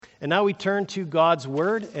And now we turn to God's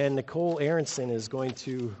Word, and Nicole Aronson is going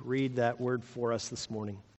to read that word for us this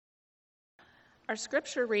morning. Our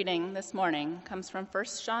scripture reading this morning comes from 1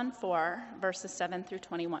 John 4, verses 7 through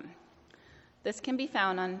 21. This can be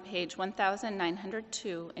found on page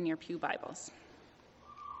 1902 in your pew Bibles.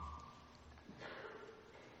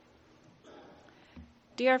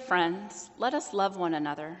 Dear friends, let us love one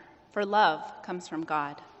another, for love comes from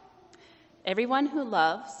God. Everyone who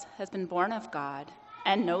loves has been born of God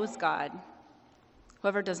and knows God.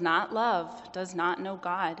 Whoever does not love does not know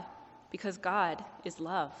God, because God is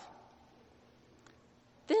love.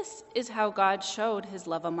 This is how God showed his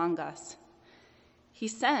love among us. He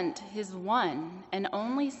sent his one and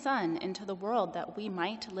only Son into the world that we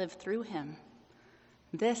might live through him.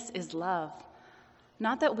 This is love.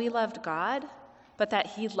 Not that we loved God, but that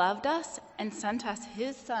he loved us and sent us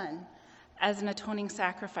his Son as an atoning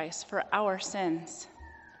sacrifice for our sins.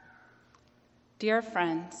 Dear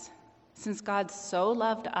friends, since God so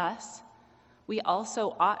loved us, we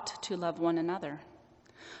also ought to love one another.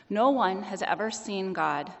 No one has ever seen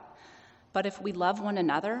God, but if we love one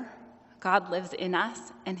another, God lives in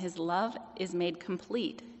us, and his love is made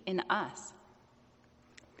complete in us.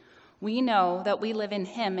 We know that we live in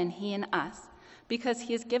him and he in us, because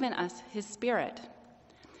he has given us his Spirit.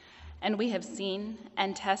 And we have seen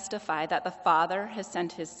and testify that the Father has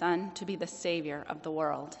sent his Son to be the Savior of the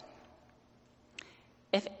world.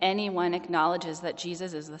 If anyone acknowledges that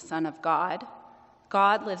Jesus is the Son of God,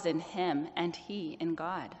 God lives in him and he in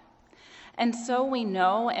God. And so we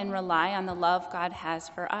know and rely on the love God has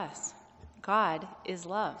for us. God is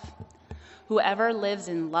love. Whoever lives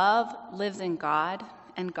in love lives in God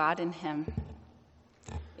and God in him.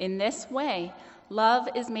 In this way, love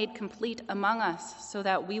is made complete among us so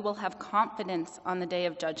that we will have confidence on the day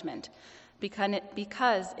of judgment,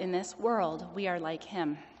 because in this world we are like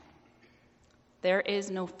him. There is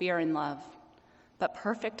no fear in love, but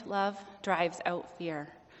perfect love drives out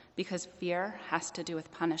fear, because fear has to do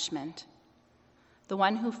with punishment. The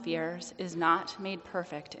one who fears is not made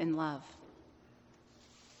perfect in love.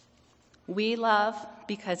 We love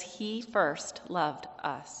because he first loved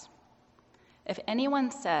us. If anyone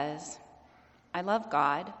says, I love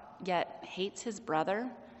God, yet hates his brother,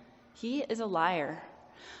 he is a liar.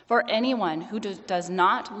 For anyone who does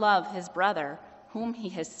not love his brother, whom he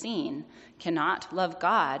has seen, cannot love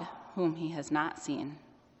God, whom he has not seen.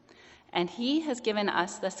 And he has given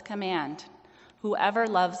us this command: whoever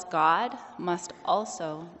loves God must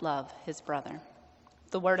also love his brother.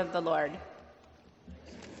 The word of the Lord.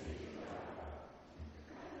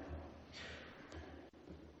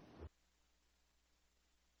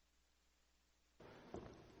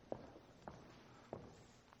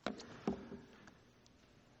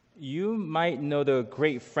 You might know the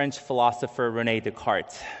great French philosopher René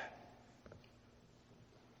Descartes.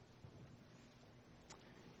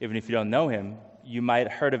 Even if you don't know him, you might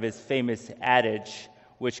have heard of his famous adage,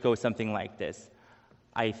 which goes something like this: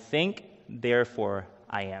 I think, therefore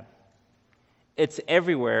I am. It's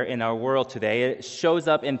everywhere in our world today. It shows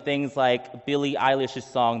up in things like Billie Eilish's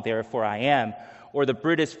song, Therefore I Am, or the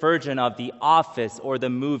British version of The Office, or the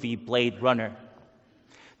movie Blade Runner.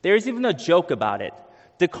 There's even a joke about it.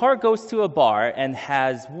 Descartes goes to a bar and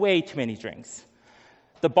has way too many drinks.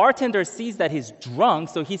 The bartender sees that he's drunk,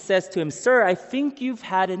 so he says to him, Sir, I think you've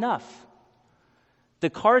had enough.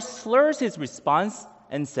 Descartes slurs his response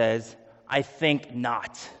and says, I think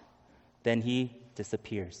not. Then he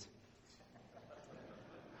disappears.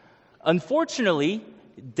 Unfortunately,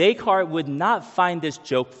 Descartes would not find this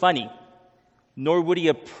joke funny, nor would he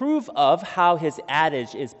approve of how his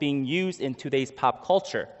adage is being used in today's pop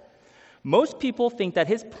culture. Most people think that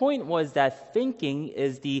his point was that thinking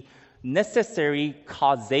is the necessary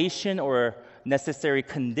causation or necessary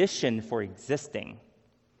condition for existing.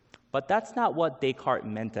 But that's not what Descartes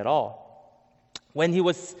meant at all. When he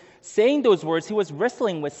was saying those words, he was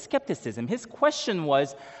wrestling with skepticism. His question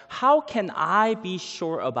was, how can I be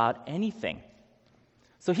sure about anything?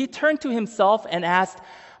 So he turned to himself and asked,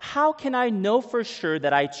 how can I know for sure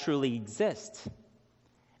that I truly exist?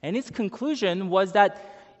 And his conclusion was that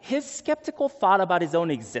his skeptical thought about his own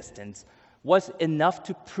existence was enough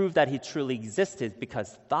to prove that he truly existed,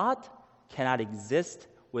 because thought cannot exist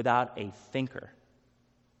without a thinker.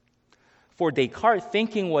 For Descartes,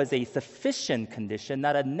 thinking was a sufficient condition,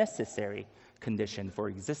 not a necessary condition for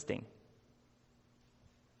existing.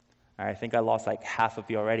 All right, I think I lost like half of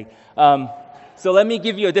you already. So let me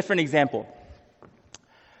give you a different example.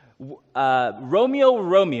 Romeo,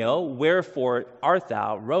 Romeo, wherefore art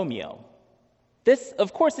thou Romeo? This,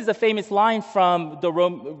 of course, is a famous line from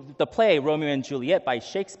the play Romeo and Juliet by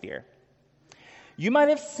Shakespeare. You might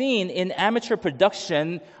have seen in amateur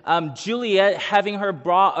production Juliet having her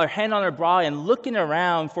hand on her bra and looking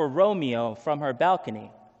around for Romeo from her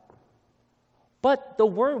balcony. But the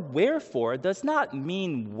word wherefore does not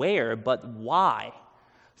mean where, but why.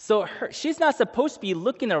 So she's not supposed to be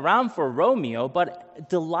looking around for Romeo, but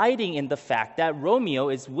delighting in the fact that Romeo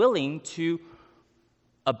is willing to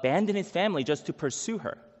abandon his family just to pursue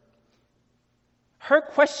her. Her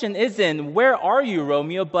question isn't, where are you,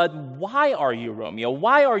 Romeo, but why are you, Romeo?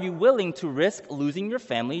 Why are you willing to risk losing your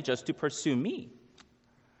family just to pursue me?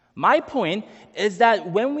 My point is that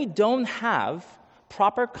when we don't have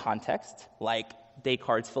proper context, like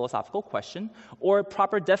Descartes' philosophical question, or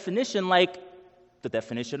proper definition, like the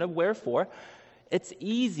definition of wherefore, it's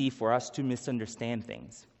easy for us to misunderstand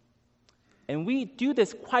things. And we do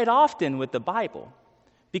this quite often with the Bible.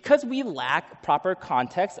 Because we lack proper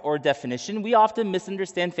context or definition, we often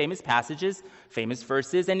misunderstand famous passages, famous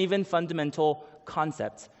verses, and even fundamental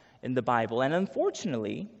concepts in the Bible. And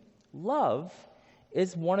unfortunately, love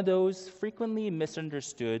is one of those frequently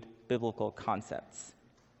misunderstood biblical concepts.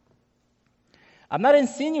 I'm not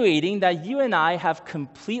insinuating that you and I have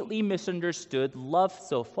completely misunderstood love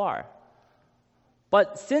so far.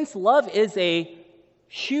 But since love is a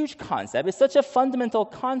huge concept, it's such a fundamental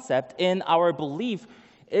concept in our belief,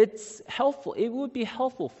 it's helpful. It would be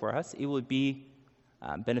helpful for us. It would be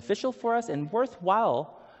beneficial for us and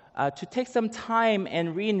worthwhile to take some time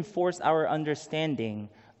and reinforce our understanding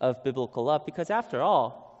of biblical love, because after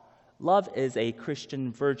all, love is a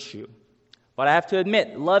Christian virtue. But I have to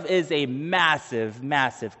admit, love is a massive,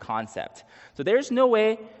 massive concept. So there's no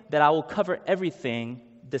way that I will cover everything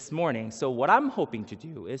this morning. So what I'm hoping to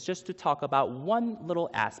do is just to talk about one little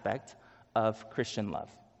aspect of Christian love.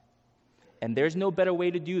 And there's no better way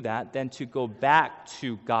to do that than to go back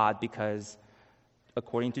to God, because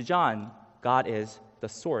according to John, God is the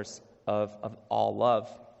source of all love.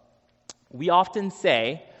 We often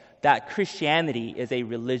say that Christianity is a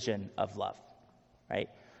religion of love, right?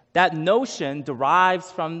 That notion derives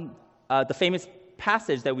from the famous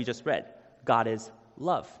passage that we just read, God is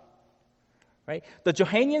love, right? The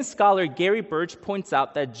Johannine scholar Gary Birch points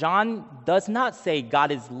out that John does not say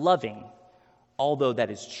God is loving, although that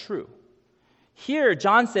is true. Here,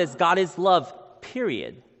 John says God is love,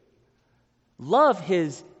 period. Love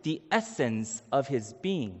is the essence of his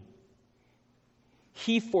being.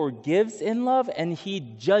 He forgives in love and he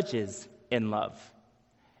judges in love.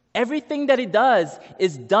 Everything that he does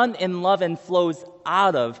is done in love and flows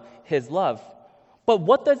out of his love. But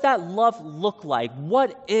what does that love look like?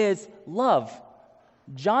 What is love?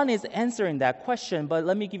 John is answering that question, but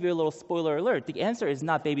let me give you a little spoiler alert. The answer is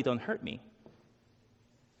not, baby, don't hurt me.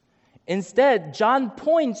 Instead, John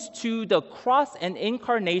points to the cross and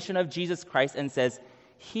incarnation of Jesus Christ and says,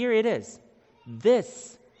 here it is.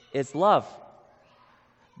 This is love.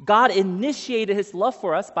 God initiated his love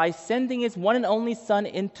for us by sending his one and only Son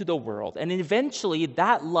into the world. And eventually,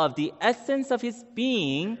 that love, the essence of his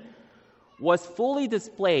being, was fully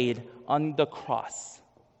displayed on the cross,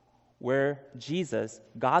 where Jesus,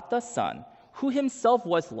 God the Son, who himself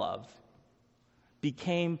was love,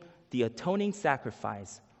 became the atoning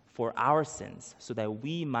sacrifice for our sins so that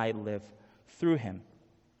we might live through him.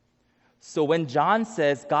 So when John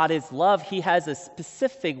says God is love, he has a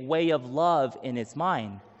specific way of love in his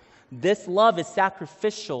mind. This love is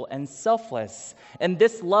sacrificial and selfless, and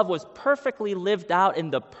this love was perfectly lived out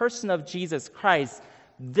in the person of Jesus Christ.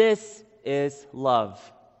 This is love.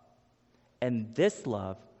 And this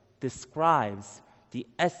love describes the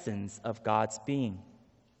essence of God's being.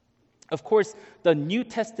 Of course, the New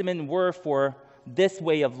Testament word for this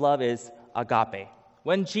way of love is agape.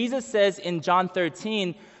 When Jesus says in John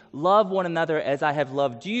 13, love one another as I have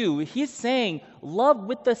loved you, he's saying love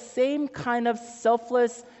with the same kind of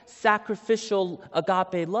selfless, sacrificial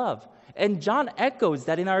agape love. And John echoes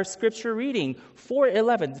that in our scripture reading,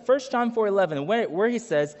 4:11, 1 John 4:11, where he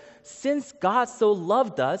says, since God so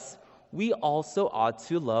loved us, we also ought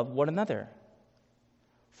to love one another.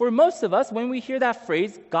 For most of us, when we hear that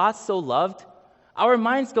phrase, God so loved, our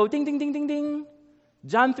minds go ding, ding, ding, ding, ding.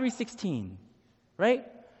 John 3:16, right?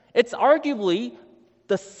 It's arguably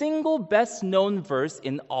the single best known verse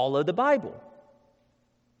in all of the Bible.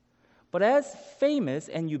 But as famous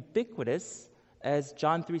and ubiquitous as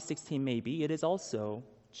John 3:16 may be, it is also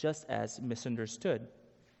just as misunderstood.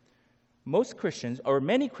 Most Christians, or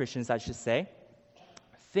many Christians I should say,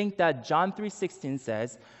 think that John 3:16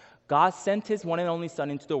 says, God sent his one and only Son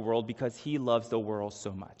into the world because he loves the world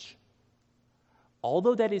so much.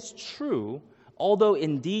 Although that is true, although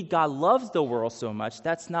indeed God loves the world so much,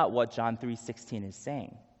 that's not what John 3:16 is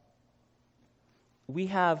saying. We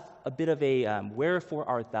have a bit of a wherefore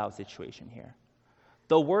art thou situation here.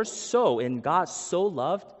 the word so in God so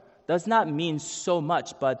loved does not mean so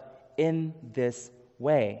much, but in this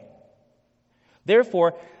way.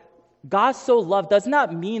 Therefore, God so loved does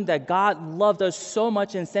not mean that God loved us so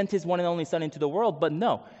much and sent his one and only Son into the world, but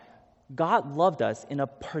no, God loved us in a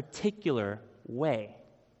particular way.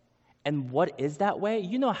 And what is that way?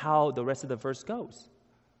 You know how the rest of the verse goes.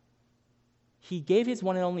 He gave his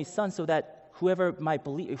one and only Son so that whoever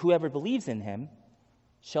believes in him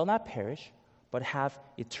shall not perish, but have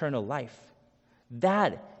eternal life.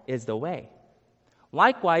 That is the way.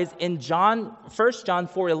 Likewise, in 1 John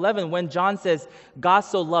 4:11, when John says, God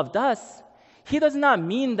so loved us, he does not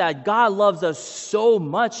mean that God loves us so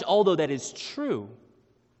much, although that is true.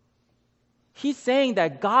 He's saying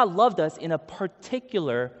that God loved us in a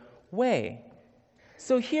particular way.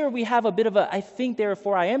 So here we have a bit of a I think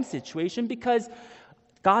therefore I am situation, because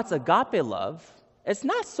God's agape love, it's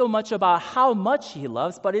not so much about how much he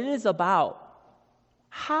loves, but it is about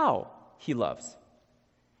how he loves.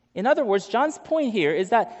 In other words, John's point here is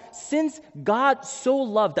that since God so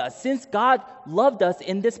loved us, since God loved us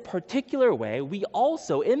in this particular way, we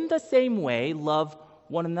also, in the same way, love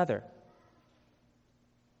one another.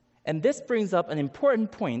 And this brings up an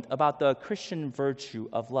important point about the Christian virtue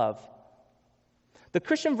of love. The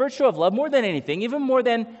Christian virtue of love, more than anything, even more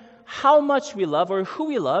than how much we love or who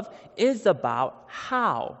we love, is about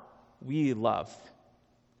how we love.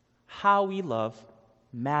 How we love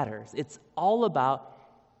matters. It's all about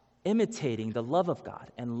imitating the love of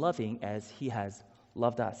God and loving as he has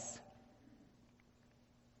loved us.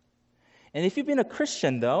 And if you've been a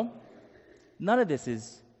Christian, though, none of this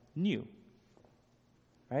is new.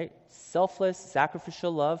 Right? Selfless,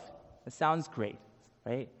 sacrificial love, it sounds great,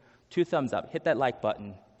 right? 2 thumbs up, hit that like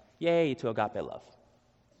button. Yay to agape love.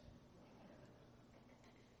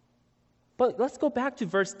 But let's go back to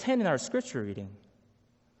verse 10 in our scripture reading.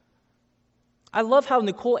 I love how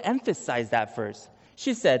Nicole emphasized that verse.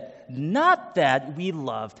 She said, not that we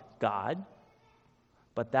loved God,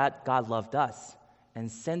 but that God loved us and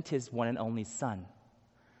sent his one and only Son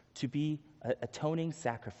to be an atoning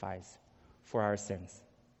sacrifice for our sins.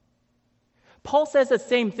 Paul says the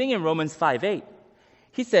same thing in Romans 5:8.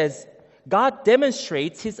 He says, God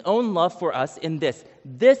demonstrates his own love for us in this.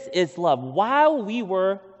 This is love. While we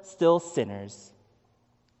were still sinners,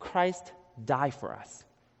 Christ died for us.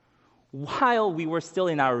 While we were still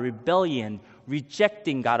in our rebellion,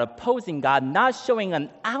 rejecting God, opposing God, not showing an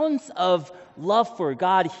ounce of love for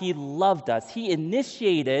God, he loved us. He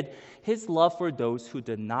initiated his love for those who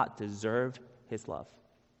did not deserve his love.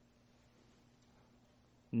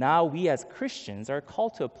 Now we as Christians are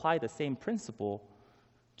called to apply the same principle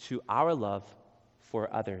to our love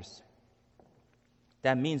for others.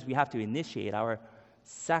 That means we have to initiate our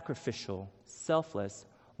sacrificial, selfless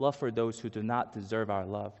love for those who do not deserve our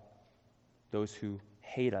love. Those who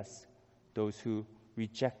hate us, those who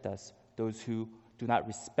reject us, those who do not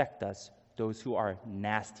respect us, those who are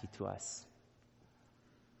nasty to us.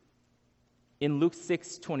 In Luke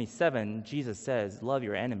 6:27, Jesus says, love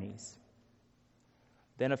your enemies.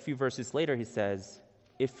 Then a few verses later, he says,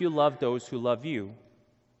 if you love those who love you,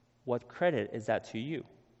 what credit is that to you?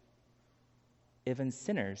 Even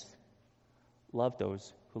sinners love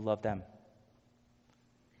those who love them.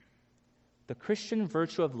 The Christian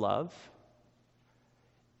virtue of love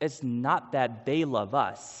is not that they love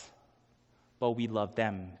us, but we love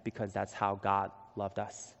them because that's how God loved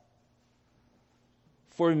us.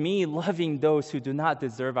 For me, loving those who do not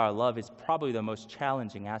deserve our love is probably the most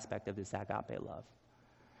challenging aspect of this agape love.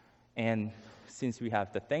 And since we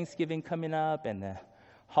have the Thanksgiving coming up and the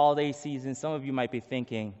holiday season, some of you might be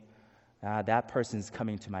thinking, that person's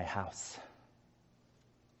coming to my house.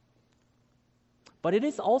 But it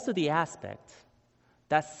is also the aspect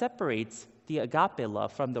that separates the agape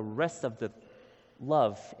love from the rest of the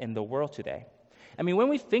love in the world today. I mean, when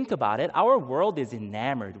we think about it, our world is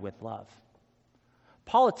enamored with love.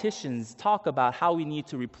 Politicians talk about how we need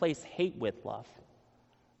to replace hate with love,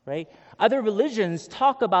 right? Other religions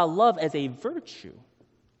talk about love as a virtue.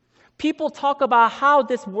 People talk about how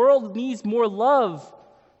this world needs more love.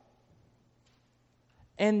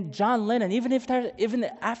 And John Lennon, even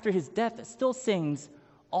after his death, still sings,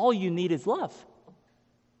 all you need is love.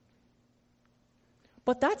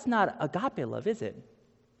 But that's not agape love, is it?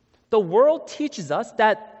 The world teaches us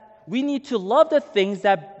that we need to love the things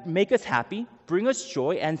that make us happy, bring us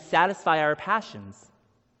joy, and satisfy our passions.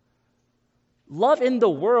 Love in the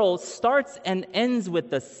world starts and ends with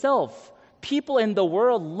the self. People in the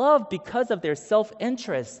world love because of their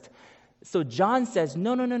self-interest. So John says,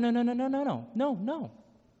 no.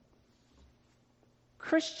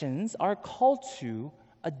 Christians are called to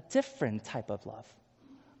a different type of love.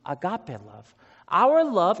 agape love. Our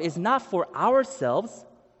love is not for ourselves,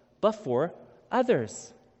 but for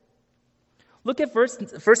others. Look at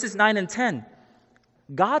verses 9 and 10.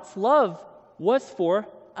 God's love was for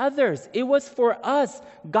others. It was for us.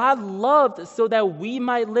 God loved so that we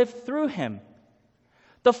might live through him.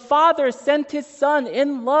 The Father sent his Son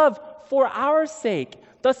in love for our sake.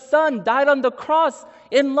 The Son died on the cross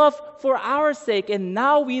in love for our sake. And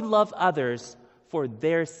now we love others for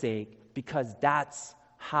their sake because that's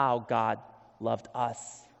how God loved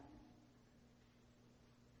us.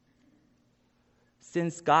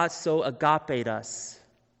 Since God so agaped us,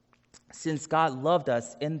 since God loved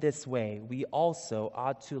us in this way, we also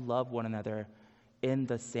ought to love one another in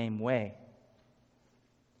the same way.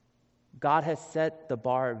 God has set the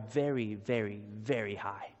bar very, very, very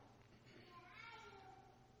high.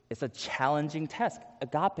 It's a challenging task.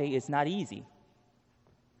 Agape is not easy.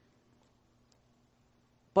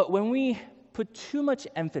 But when we put too much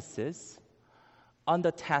emphasis on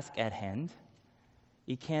the task at hand,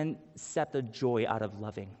 it can sap the joy out of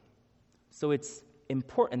loving. So it's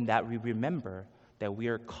important that we remember that we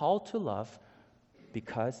are called to love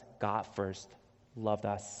because God first loved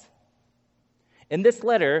us. In this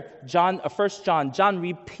letter, 1 John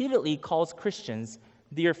repeatedly calls Christians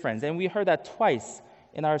dear friends, and we heard that twice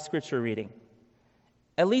in our scripture reading.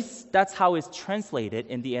 At least that's how it's translated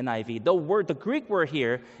in the NIV. The Greek word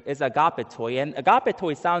here is agapetoi, and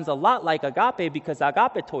agapetoi sounds a lot like agape because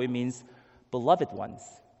agapetoi means beloved ones.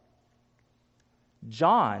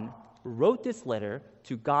 John wrote this letter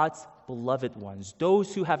to God's beloved ones,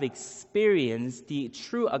 those who have experienced the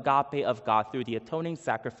true agape of God through the atoning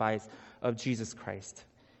sacrifice of Jesus Christ.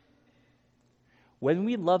 When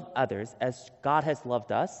we love others as God has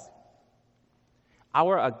loved us,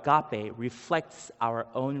 our agape reflects our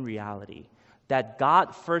own reality, that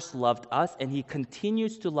God first loved us and he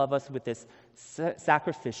continues to love us with this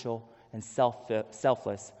sacrificial and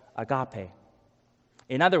selfless agape.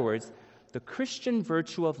 In other words, the Christian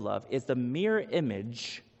virtue of love is the mirror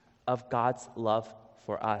image of God's love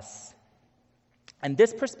for us. And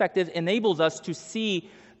this perspective enables us to see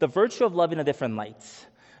the virtue of love in a different light.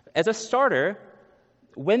 As a starter,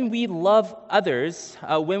 when we love others,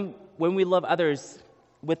 when we love others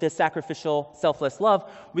with this sacrificial, selfless love,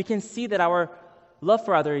 we can see that our love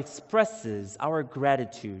for others expresses our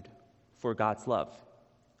gratitude for God's love.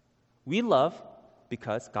 We love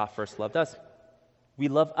because God first loved us. We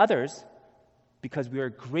love others because we are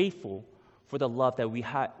grateful for the love that we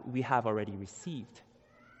have already received.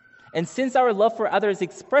 And since our love for others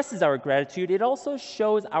expresses our gratitude, it also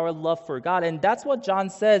shows our love for God. And that's what John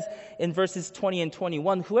says in verses 20 and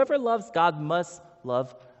 21. Whoever loves God must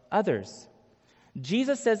love others.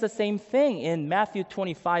 Jesus says the same thing in Matthew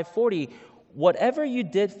 25:40. Whatever you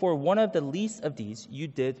did for one of the least of these, you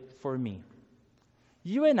did for me.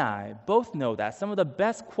 You and I both know that some of the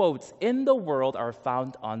best quotes in the world are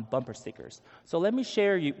found on bumper stickers. So let me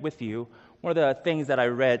share with you one of the things that I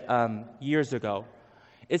read years ago.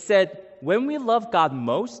 It said, when we love God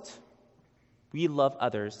most, we love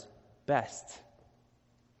others best.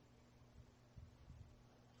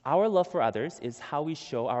 Our love for others is how we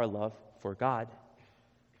show our love for God.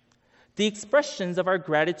 The expressions of our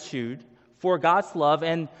gratitude for God's love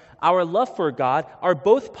and our love for God are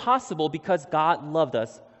both possible because God loved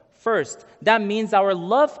us first. That means our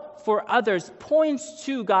love for others points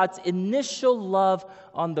to God's initial love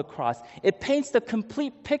on the cross. It paints the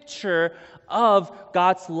complete picture of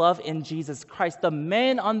God's love in Jesus Christ, the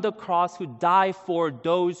man on the cross who died for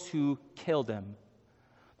those who killed him,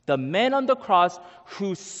 the man on the cross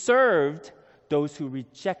who served those who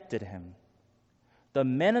rejected him, the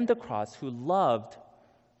man on the cross who loved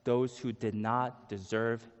those who did not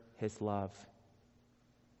deserve his love.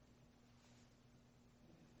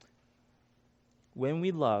 When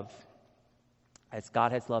we love as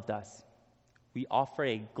God has loved us, we offer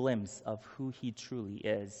a glimpse of who he truly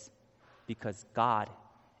is, because God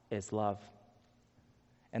is love.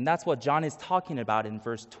 And that's what John is talking about in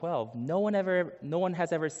verse 12. No one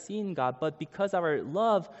has ever seen God, but because our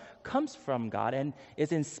love comes from God and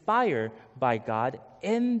is inspired by God,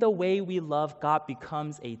 in the way we love, God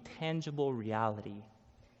becomes a tangible reality.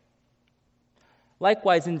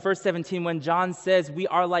 Likewise, in verse 17, when John says we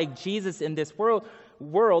are like Jesus in this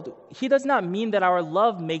world, he does not mean that our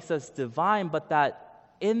love makes us divine, but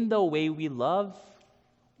that in the way we love,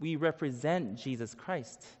 we represent Jesus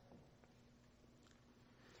Christ.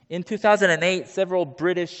 In 2008, several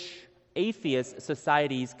British atheist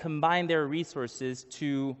societies combined their resources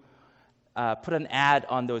to put an ad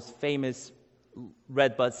on those famous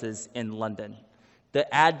red buses in London.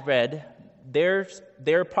 The ad read,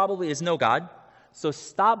 there probably is no God, So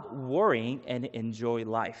stop worrying and enjoy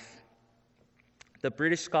life. The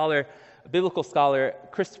biblical scholar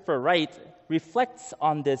Christopher Wright reflects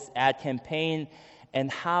on this ad campaign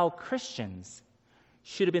and how Christians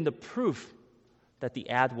should have been the proof that the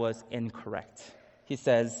ad was incorrect. He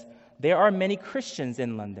says, there are many Christians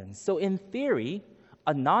in London, so in theory,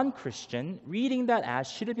 a non-Christian reading that ad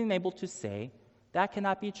should have been able to say, that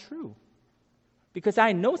cannot be true. Because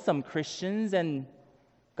I know some Christians and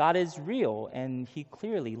God is real and He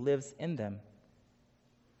clearly lives in them.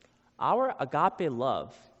 Our agape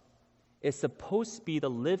love is supposed to be the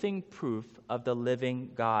living proof of the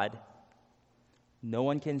living God. No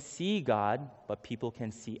one can see God, but people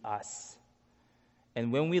can see us.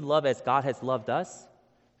 And when we love as God has loved us,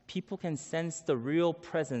 people can sense the real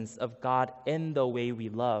presence of God in the way we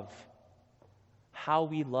love. How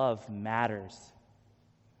we love matters.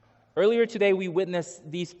 Earlier today, we witnessed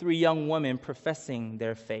these 3 young women professing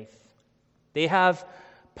their faith. They have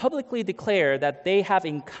publicly declared that they have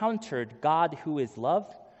encountered God who is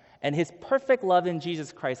love, and His perfect love in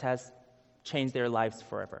Jesus Christ has changed their lives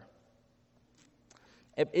forever.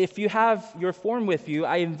 If you have your form with you,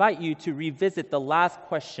 I invite you to revisit the last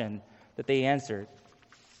question that they answered.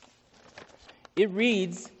 It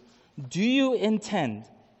reads, do you intend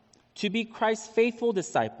to be Christ's faithful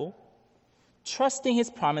disciple, trusting His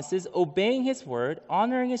promises, obeying His word,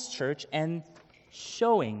 honoring His church, and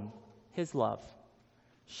showing His love,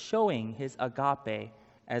 showing His agape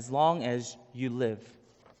as long as you live?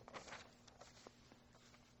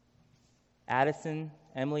 Addison,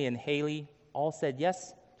 Emily, and Haley all said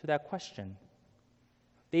yes to that question.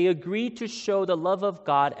 They agreed to show the love of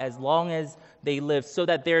God as long as they live, so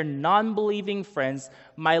that their non-believing friends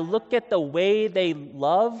might look at the way they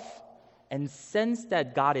love and sense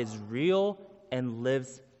that God is real and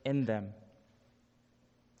lives in them.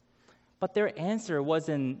 But their answer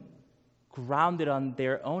wasn't grounded on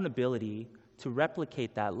their own ability to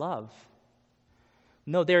replicate that love.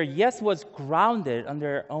 No, their yes was grounded on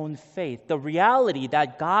their own faith, the reality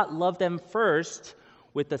that God loved them first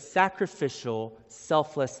with a sacrificial,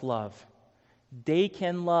 selfless love. They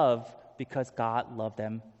can love because God loved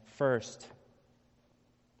them first.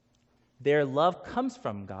 Their love comes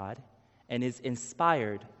from God and is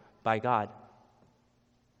inspired by God.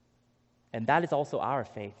 And that is also our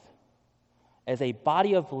faith. As a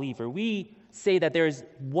body of believers, we say that there is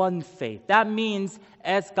one faith. That means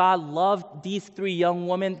as God loved these 3 young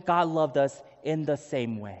women, God loved us in the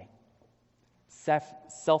same way.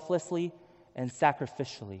 Selflessly and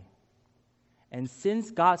sacrificially. And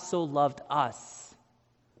since God so loved us,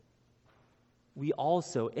 we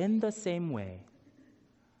also, in the same way,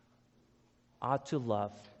 ought to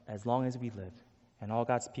love as long as we live. And all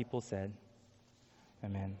God's people said,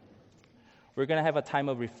 amen. We're going to have a time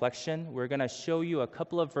of reflection. We're going to show you a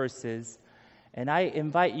couple of verses, and I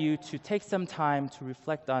invite you to take some time to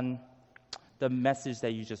reflect on the message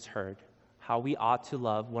that you just heard, how we ought to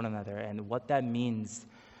love one another, and what that means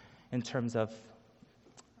in terms of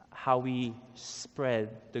how we spread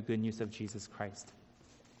the good news of Jesus Christ.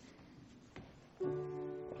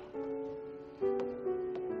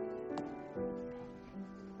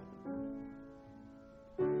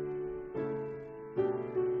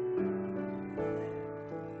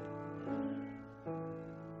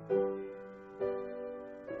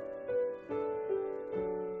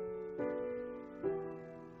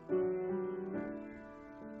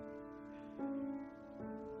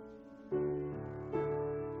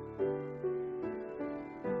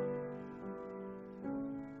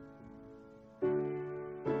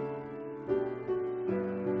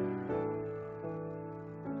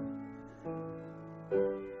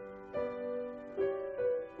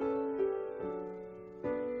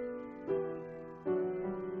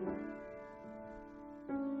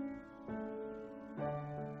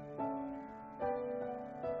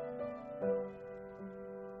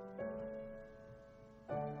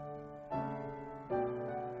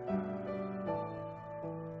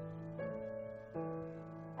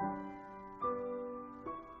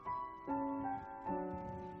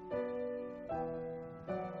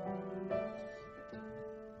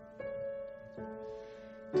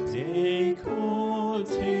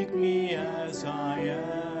 Take me as I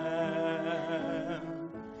am.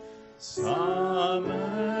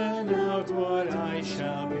 Summon out what I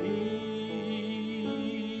shall be.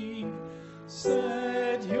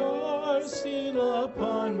 Set your seal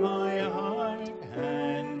upon my heart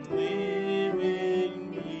and live in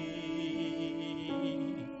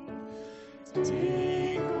me.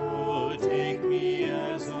 Take me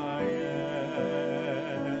as I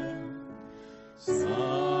am.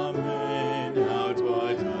 Summon out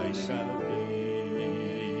what I shall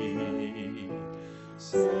be.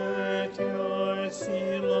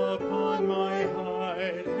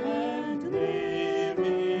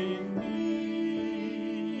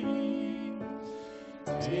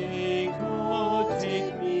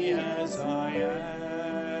 Take me as I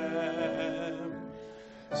am.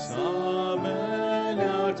 Summon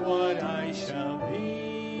out what I shall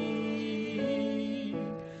be.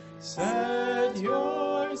 Set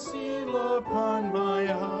your seal upon my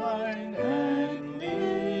heart